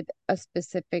work with a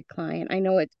specific client? I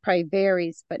know it probably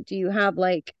varies, but do you have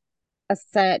like a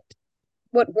set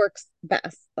what works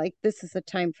best? Like this is a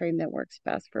time frame that works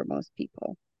best for most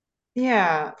people.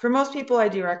 Yeah, for most people, I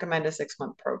do recommend a 6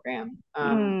 month program.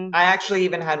 Mm. I actually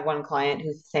even had one client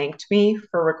who thanked me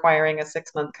for requiring a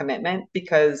 6 month commitment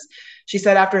because she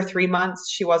said after 3 months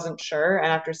she wasn't sure, and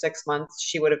after 6 months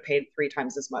she would have paid three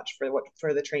times as much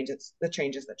for the changes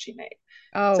that she made.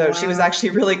 Oh, So she was wow.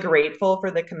 actually really grateful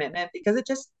for the commitment because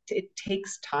it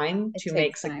takes time It to make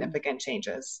takes time. significant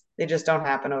changes. They just don't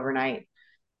happen overnight.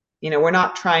 We're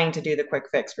not trying to do the quick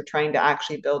fix. We're trying to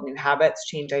actually build new habits,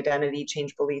 change identity,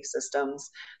 change belief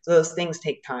systems. So those things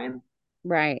take time.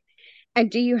 Right. And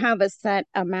do you have a set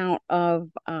amount of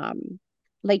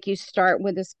like you start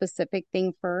with a specific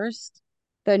thing first?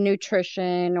 The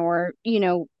nutrition or,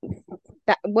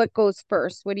 that what goes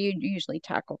first? What do you usually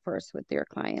tackle first with your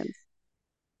clients?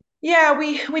 Yeah,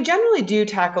 we generally do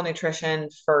tackle nutrition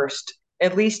first,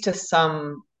 at least to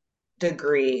some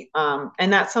degree.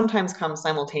 And that sometimes comes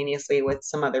simultaneously with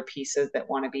some other pieces that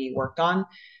want to be worked on.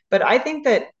 But I think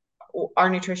that our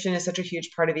nutrition is such a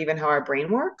huge part of even how our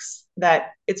brain works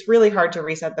that it's really hard to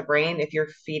reset the brain if you're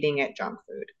feeding it junk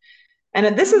food.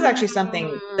 And this is actually something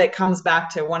Mm. that comes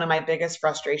back to one of my biggest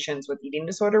frustrations with eating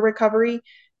disorder recovery.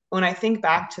 When I think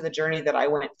back to the journey that I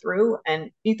went through,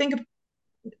 and you think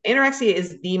anorexia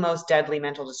is the most deadly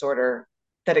mental disorder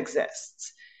that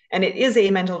exists. And it is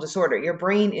a mental disorder. Your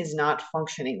brain is not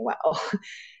functioning well.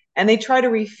 And they try to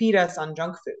refeed us on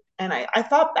junk food. And I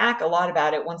thought back a lot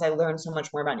about it once I learned so much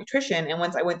more about nutrition. And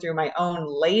once I went through my own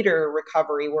later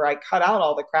recovery where I cut out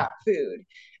all the crap food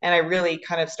and I really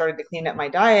kind of started to clean up my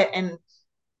diet. And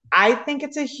I think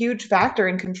it's a huge factor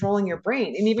in controlling your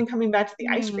brain. And even coming back to the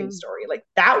ice cream Mm. story, like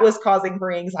that was causing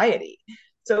her anxiety.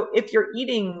 So if you're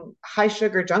eating high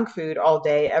sugar junk food all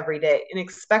day, every day, and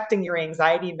expecting your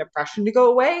anxiety and depression to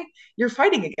go away, you're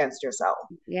fighting against yourself.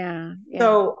 Yeah, yeah.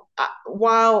 So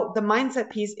while the mindset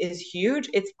piece is huge,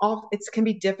 it can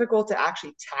be difficult to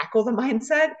actually tackle the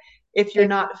mindset if you're If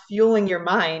not fueling your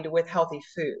mind with healthy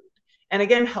food. And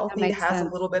again, that healthy makes has a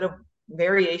sense. little bit of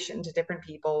variation to different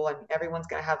people, and everyone's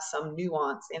going to have some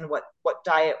nuance in what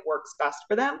diet works best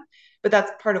for them. But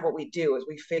that's part of what we do is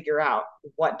we figure out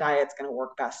what diet's going to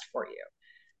work best for you.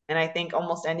 And I think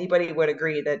almost anybody would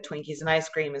agree that Twinkies and ice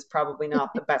cream is probably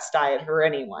not the best diet for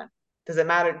anyone. Does it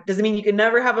matter? Does it mean you can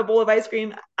never have a bowl of ice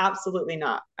cream? Absolutely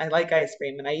not. I like ice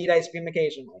cream and I eat ice cream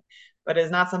occasionally, but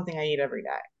it's not something I eat every day.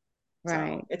 So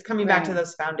Right, it's coming back to right.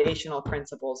 those foundational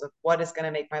principles of what is going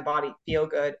to make my body feel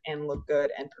good and look good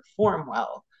and perform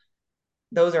well.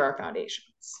 Those are our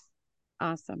foundations.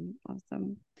 Awesome,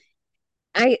 awesome.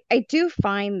 I do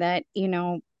find that,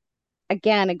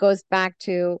 again, it goes back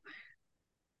to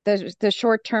the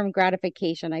short-term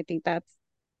gratification. I think that's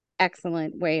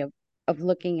excellent way of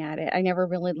looking at it. I never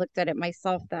really looked at it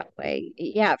myself that way.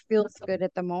 Yeah, it feels good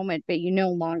at the moment, but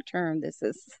long term this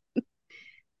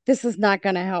is not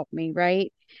going to help me,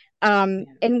 right? Yeah.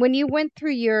 And when you went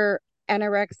through your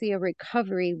anorexia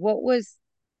recovery,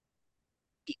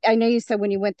 I know you said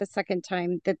when you went the second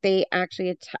time that they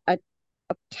actually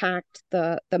attacked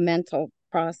the mental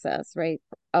process, right,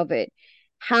 of it.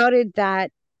 How did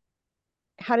that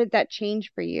how did that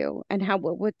change for you? And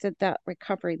what did that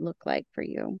recovery look like for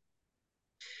you?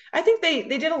 I think they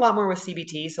did a lot more with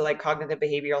CBT, so like cognitive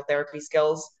behavioral therapy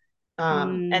skills.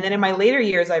 And Mm. then in my later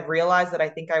years, I've realized that I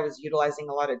think I was utilizing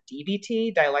a lot of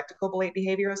DBT, dialectical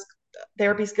behavioral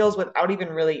therapy skills, without even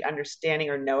really understanding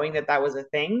or knowing that that was a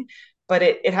thing. but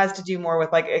it has to do more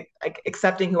with like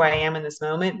accepting who I am in this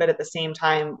moment, but at the same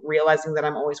time realizing that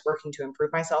I'm always working to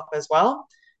improve myself as well.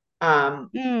 Um,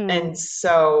 and Hmm.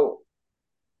 so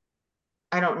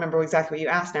I don't remember exactly what you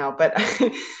asked now, but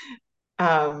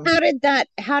um, How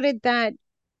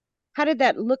did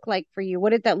that look like for you?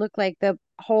 What did that look like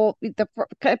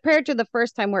compared to the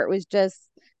first time where it was just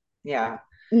yeah.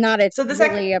 not a, So the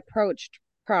second really approached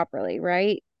properly,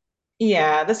 right?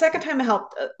 Yeah, the second time it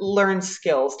helped learn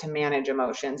skills to manage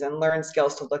emotions and learn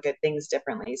skills to look at things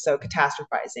differently. So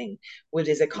catastrophizing, which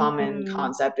is a common Mm.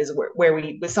 concept, is where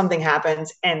when something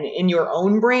happens and in your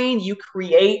own brain you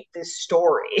create this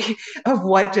story of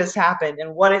what just happened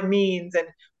and what it means and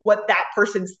what that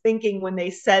person's thinking when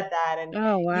they said that, and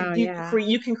Oh, wow, yeah.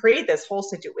 you can create this whole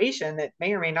situation that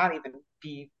may or may not even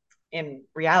be in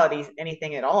reality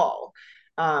anything at all.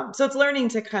 So it's learning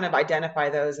to kind of identify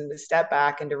those and to step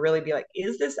back and to really be like,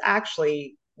 is this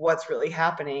actually what's really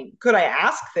happening? Could I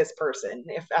ask this person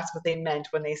if that's what they meant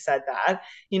when they said that?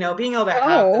 Being able to have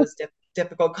Oh, those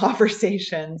difficult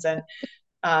conversations and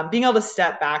being able to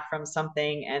step back from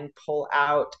something and pull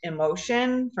out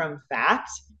emotion from fact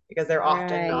because they're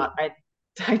often right. not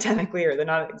identically or they're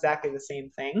not exactly the same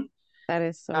thing. That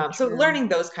is so So true. learning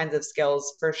those kinds of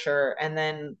skills for sure. And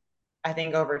then I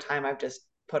think over time, I've just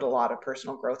put a lot of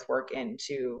personal growth work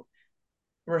into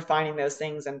refining those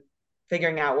things and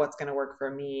figuring out what's going to work for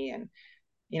me. And,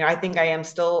 I think I am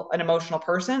still an emotional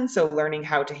person. So learning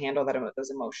how to handle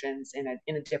those emotions in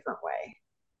a different way.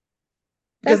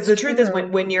 Because That's the truth is true.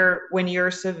 when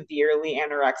you're severely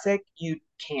anorexic, you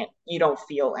don't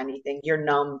feel anything. You're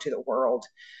numb to the world.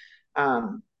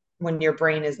 um, when your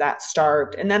brain is that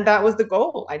starved. And then that was the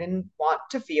goal. I didn't want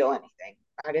to feel anything.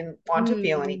 I didn't want to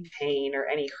feel any Mm. pain or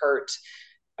any hurt.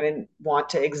 I didn't want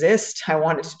to exist. I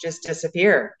wanted to just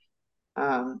disappear.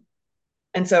 Um,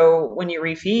 and so when you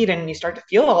refeed and you start to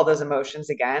feel all those emotions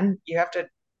again, you have to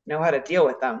know how to deal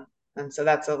with them. And so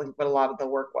that's what a lot of the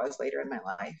work was later in my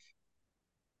life.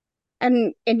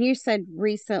 And you said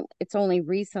it's only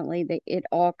recently that it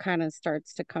all kind of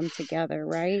starts to come together,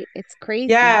 right? It's crazy.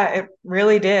 Yeah, it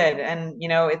really did. And,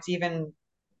 it's even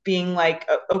being like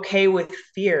okay with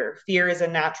fear. Fear is a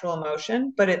natural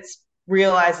emotion, but it's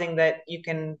realizing that you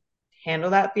can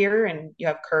handle that fear and you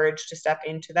have courage to step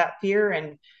into that fear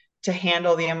and to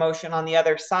handle the emotion on the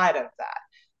other side of that.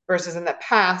 Versus in the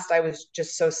past, I was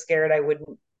just so scared I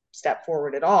wouldn't step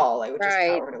forward at all. I would just Right.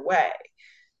 cower it away.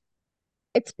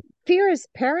 It's fear is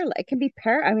it can be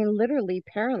I mean literally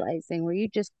paralyzing where you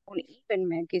just don't even,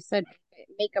 like you said,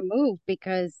 make a move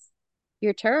because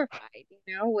you're terrified,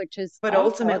 which is But awful. It's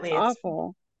ultimately,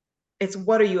 awful. it's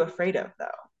what are you afraid of though?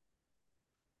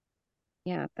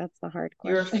 Yeah, that's the hard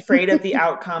You're question. afraid of the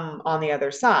outcome on the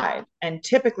other side. And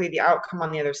typically the outcome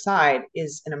on the other side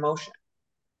is an emotion.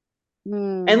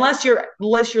 Hmm. Unless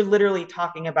you're literally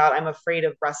talking about I'm afraid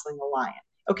of wrestling a lion.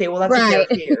 Okay, well that's a fair Right.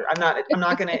 fear. I'm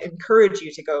not going to encourage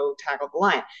you to go tackle the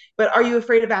lion. But are you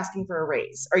afraid of asking for a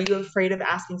raise? Are you afraid of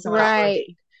asking someone out for a Right.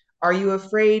 date? Are you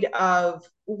afraid of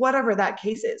whatever that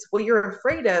case is? What you're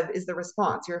afraid of is the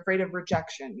response. You're afraid of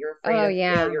rejection. You're afraid Oh of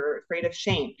yeah. failure. You're afraid of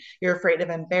shame. You're afraid of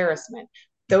embarrassment.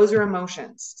 Those are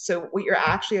emotions. So what you're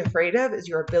actually afraid of is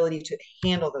your ability to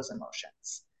handle those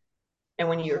emotions. And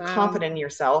when you're Wow. confident in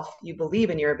yourself, you believe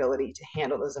in your ability to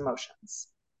handle those emotions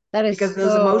That is because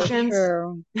so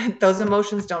true. those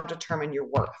emotions don't determine your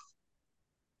worth.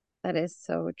 That is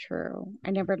so true.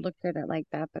 I never looked at it like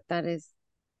that, but that is,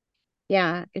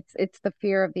 yeah, it's the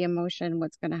fear of the emotion,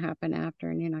 what's going to happen after,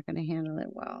 and you're not going to handle it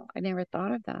well. I never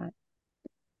thought of that.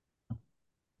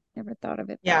 Never thought of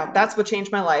it that Yeah, way. that's what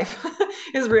changed my life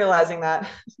is realizing that.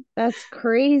 That's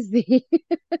crazy.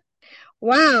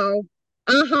 Wow.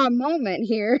 Aha moment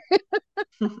here.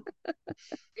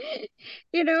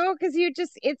 Because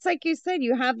it's like you said,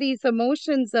 you have these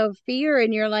emotions of fear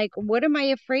and you're like, what am I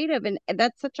afraid of? And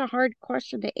that's such a hard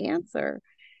question to answer.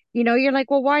 You're like,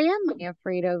 well, why am I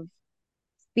afraid of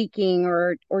speaking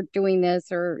or doing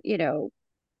this or,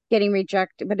 getting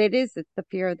rejected? But it's the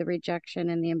fear of the rejection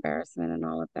and the embarrassment and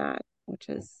all of that, which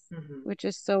is Mm-hmm. which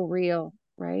is so real,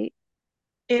 right?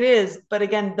 It is, but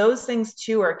again, those things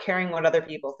too are caring what other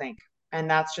people think, and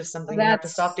that's just something you have to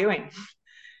stop That's doing.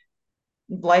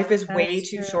 Life is way that's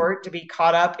too true. short to be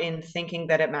caught up in thinking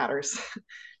that it matters.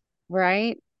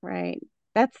 Right, right.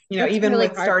 That's Even really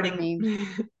with hard for starting me.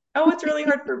 oh, it's really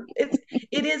hard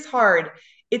it is hard.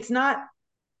 It's not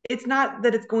it's not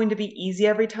that it's going to be easy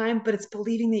every time, but it's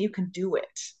believing that you can do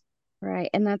it. Right.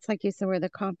 And that's like you said, where the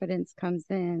confidence comes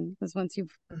in. Because once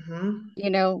Hmm. you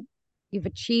know, you've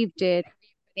achieved it,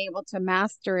 been able to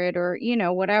master it or,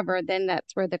 whatever, then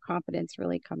that's where the confidence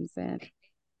really comes in.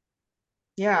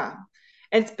 Yeah.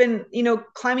 It's been,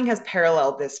 climbing has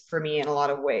paralleled this for me in a lot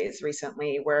of ways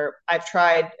recently, where I've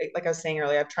tried, like I was saying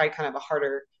earlier, I've tried kind of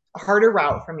a harder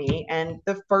route for me. And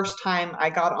the first time I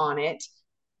got on it,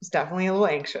 was definitely a little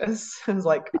anxious. I was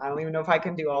like, I don't even know if I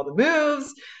can do all the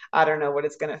moves. I don't know what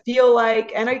it's going to feel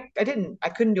like. And I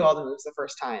couldn't do all the moves the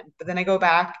first time. But then I go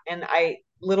back and I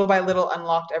little by little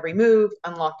unlocked every move,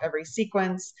 unlocked every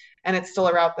sequence. And it's still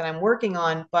a route that I'm working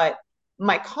on. But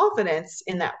my confidence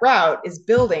in that route is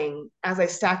building as I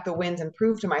stack the wins and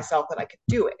prove to myself that I could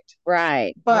do it.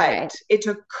 Right, right. But it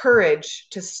took courage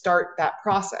to start that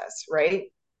process, right?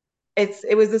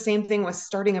 It was the same thing with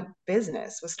starting a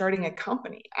business, with starting a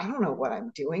company. I don't know what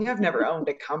I'm doing. I've never owned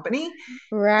a company,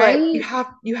 but you Right.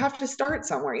 have you have to start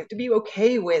somewhere. You have to be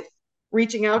okay with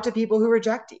reaching out to people who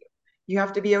reject you. You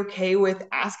have to be okay with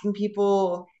asking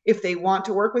people if they want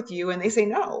to work with you and they say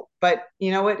no. But you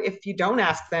know what? If you don't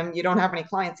ask them, you don't have any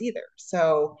clients either.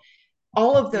 So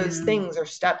all of those Yeah. things are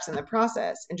steps in the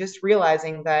process, and just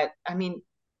realizing that, I mean,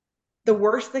 the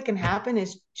worst that can happen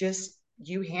is just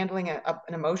you handling an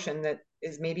emotion that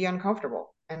is maybe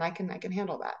uncomfortable, and I can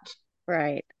handle that.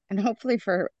 Right. And hopefully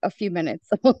for a few minutes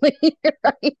only,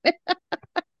 right?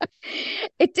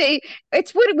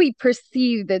 It's what we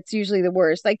perceive that's usually the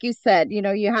worst. Like you said,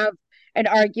 you have an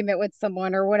argument with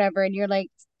someone or whatever, and you're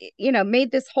like,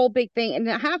 made this whole big thing, and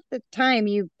half the time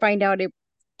you find out it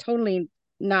totally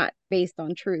not based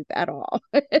on truth at all.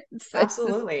 It's this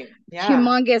Absolutely. Yeah.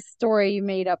 humongous story you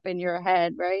made up in your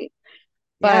head, right?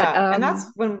 But Yeah. And that's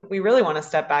when we really want to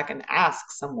step back and ask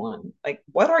someone, like,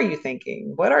 what are you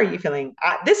thinking? What are you feeling?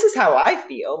 This is how I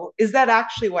feel. Is that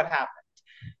actually what happened?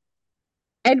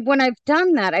 and when I've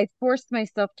done that, I forced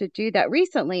myself to do that.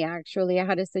 Recently, actually, I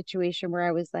had a situation where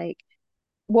I was like,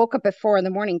 woke up at 4 in the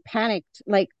morning, panicked,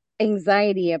 like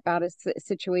anxiety about a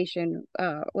situation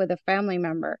with a family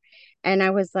member. And I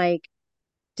was like,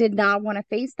 did not want to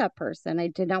face that person. I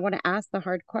did not want to ask the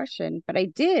hard question, but I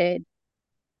did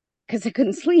because I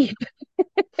couldn't sleep.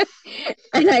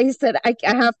 And I said, I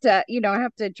have to, I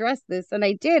have to address this. And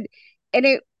I did. And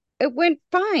it went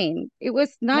fine. It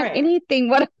was not Right. anything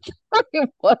what I thought it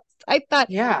was. I thought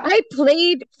Yeah. I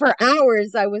played for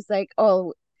hours. I was like,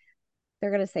 oh,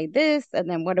 they're gonna say this, and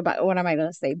then what am I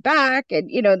gonna say back?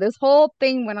 And this whole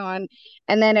thing went on,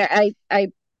 and then I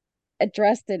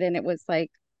addressed it, and it was like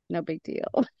no big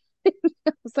deal.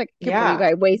 I was like, I can't believe Yeah.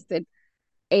 I wasted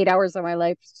 8 hours of my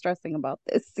life stressing about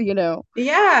this.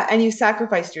 Yeah, and you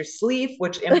sacrificed your sleep,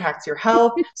 which impacts your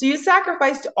health. So you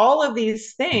sacrificed all of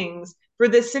these things for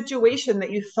this situation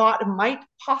that you thought might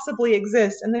possibly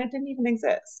exist, and then it didn't even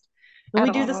exist. And At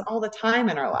we do this all, all the time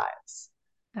in our lives.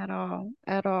 at all,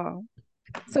 at all.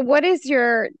 So, what is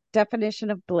your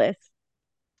definition of bliss?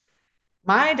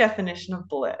 My definition of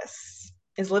bliss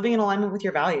is living in alignment with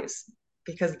your values,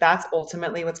 because that's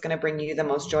ultimately what's going to bring you the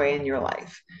most joy in your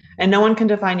life. And no one can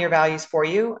define your values for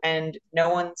you, and no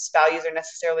one's values are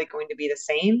necessarily going to be the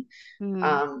same. Mm,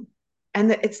 Um, and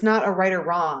that it's not a right or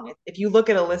wrong. If you look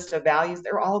at a list of values,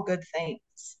 they're all good things.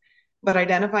 But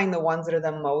identifying the ones that are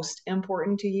the most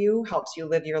important to you helps you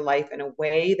live your life in a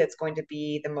way that's going to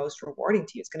be the most rewarding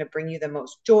to you. It's going to bring you the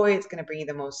most joy. It's going to bring you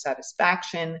the most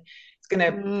satisfaction. It's going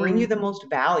to bring you mm, the most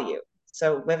value.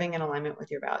 So living in alignment with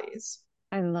your values.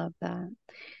 I love that.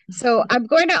 So I'm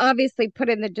going to obviously put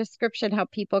in the description how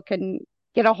people can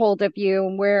get a hold of you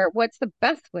and what's the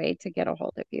best way to get a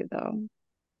hold of you though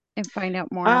and find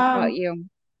out more about Um, you.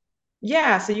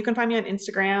 yeah, so you can find me on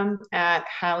Instagram at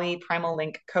Hallie Primal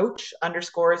Link Coach,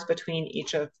 underscores between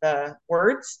each of the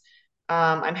words.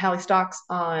 I'm Hallie Stocks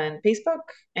on Facebook,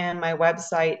 and my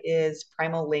website is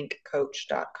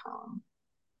primallinkcoach.com.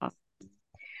 Awesome.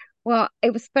 Well,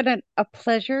 it was been a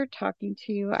pleasure talking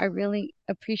to you. I really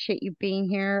appreciate you being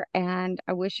here and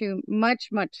I wish you much,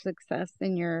 much success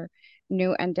in your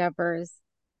new endeavors.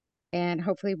 And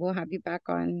hopefully we'll have you back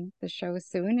on the show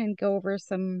soon and go over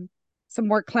some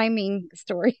more climbing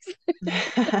stories.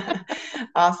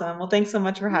 Awesome. Well, thanks so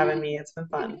much for having me. It's been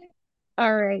fun.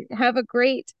 All right. Have a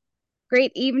great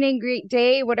evening, great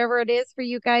day, whatever it is for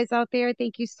you guys out there.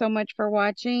 Thank you so much for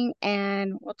watching,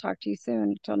 and we'll talk to you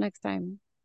soon. Until next time.